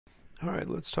Alright,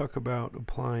 let's talk about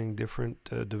applying different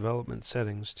development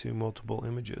settings to multiple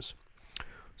images.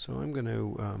 So I'm going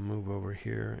to move over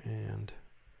here and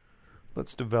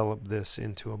let's develop this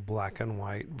into a black and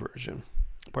white version,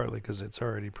 partly because it's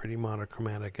already pretty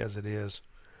monochromatic as it is.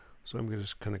 So I'm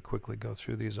just going to quickly go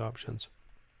through these options.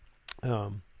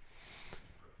 You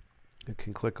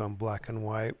can click on black and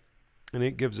white, and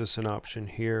it gives us an option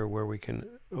here where we can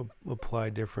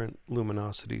apply different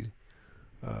luminosity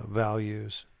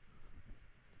values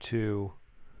to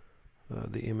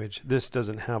the image. This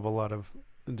doesn't have a lot of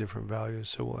different values,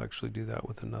 so we'll actually do that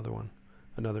with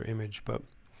another image, but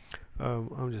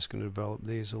I'm just going to develop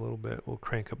these a little bit. We'll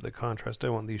crank up the contrast. I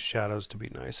want these shadows to be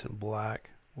nice and black.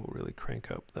 We'll really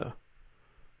crank up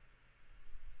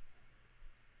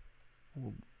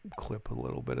we'll clip a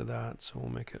little bit of that, so we'll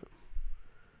make it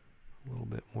a little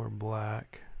bit more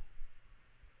black.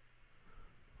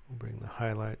 We'll bring the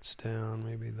highlights down,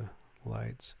 maybe the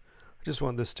lights. I just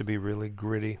want this to be really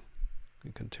gritty.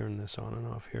 You can turn this on and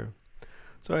off here.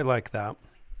 So I like that.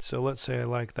 So let's say I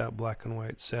like that black and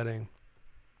white setting.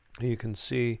 You can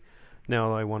see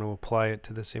now I want to apply it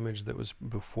to this image that was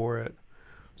before it.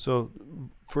 So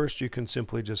first you can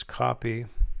simply just copy.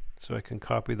 So I can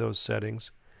copy those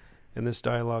settings. And this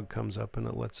dialog comes up and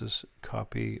it lets us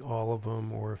copy all of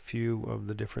them or a few of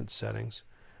the different settings.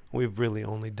 We've really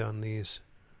only done these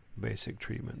basic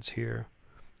treatments here.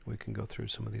 We can go through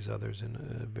some of these others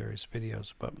in various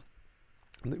videos, but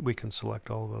we can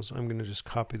select all of those. I'm going to just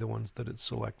copy the ones that it's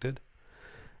selected,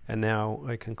 and now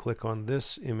I can click on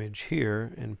this image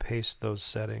here and paste those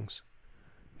settings,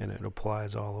 and it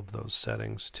applies all of those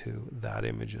settings to that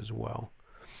image as well.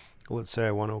 Let's say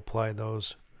I want to apply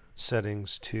those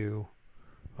settings to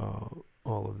all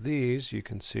of these. You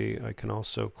can see I can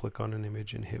also click on an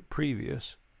image and hit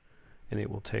previous, and it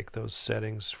will take those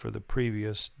settings for the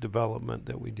previous development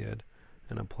that we did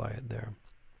and apply it there.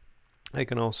 I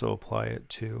can also apply it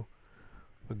to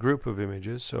a group of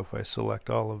images. So if I select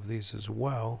all of these as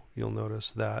well, you'll notice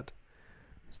that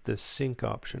this sync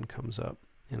option comes up,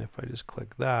 and if I just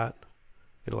click that,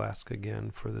 it'll ask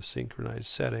again for the synchronized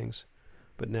settings,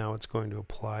 but now it's going to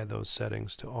apply those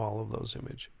settings to all of those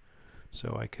images.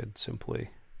 So I could simply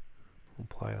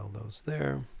apply all those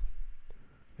there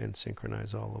and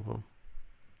synchronize all of them.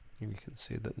 And you can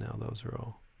see that now those are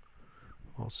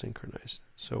all synchronized.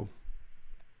 So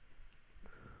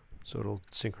it'll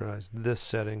synchronize this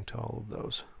setting to all of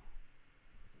those.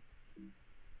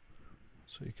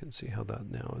 So you can see how that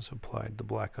now is applied the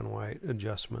black and white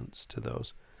adjustments to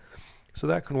those. So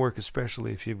that can work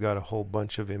especially if you've got a whole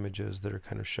bunch of images that are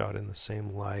kind of shot in the same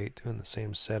light and the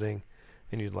same setting,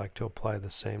 and you'd like to apply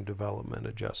the same development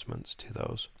adjustments to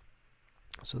those.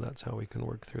 So that's how we can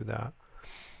work through that.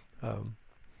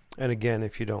 And again,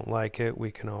 if you don't like it,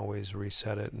 we can always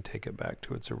reset it and take it back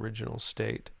to its original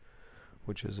state,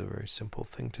 which is a very simple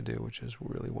thing to do, which is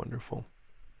really wonderful.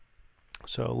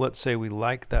 So let's say we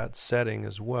like that setting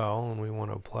as well, and we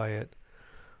want to apply it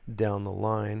down the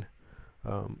line.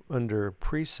 Under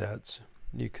presets,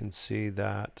 you can see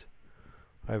that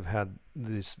I've had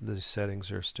these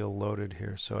settings are still loaded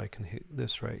here, so I can hit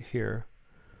this right here,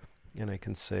 and I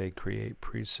can say create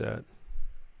preset.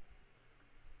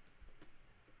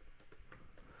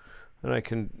 And I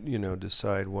can,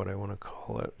 decide what I want to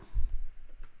call it.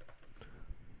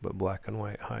 But black and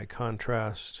white high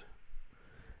contrast.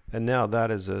 And now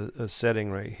that is a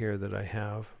setting right here that I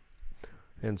have.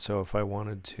 And so if I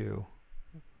wanted to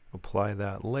apply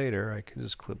that later, I can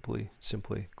just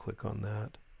simply click on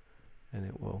that, and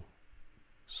it will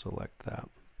select that.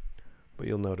 But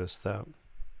you'll notice that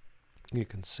you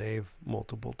can save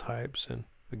multiple types, and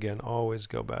again, always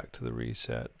go back to the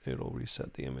reset. It'll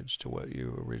reset the image to what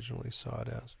you originally saw it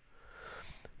as.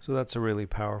 So that's a really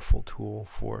powerful tool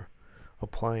for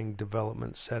applying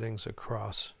development settings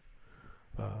across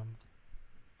a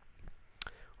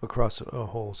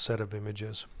whole set of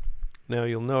images. Now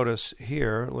you'll notice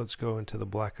here, let's go into the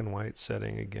black and white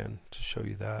setting again to show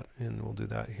you that, and we'll do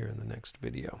that here in the next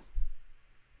video.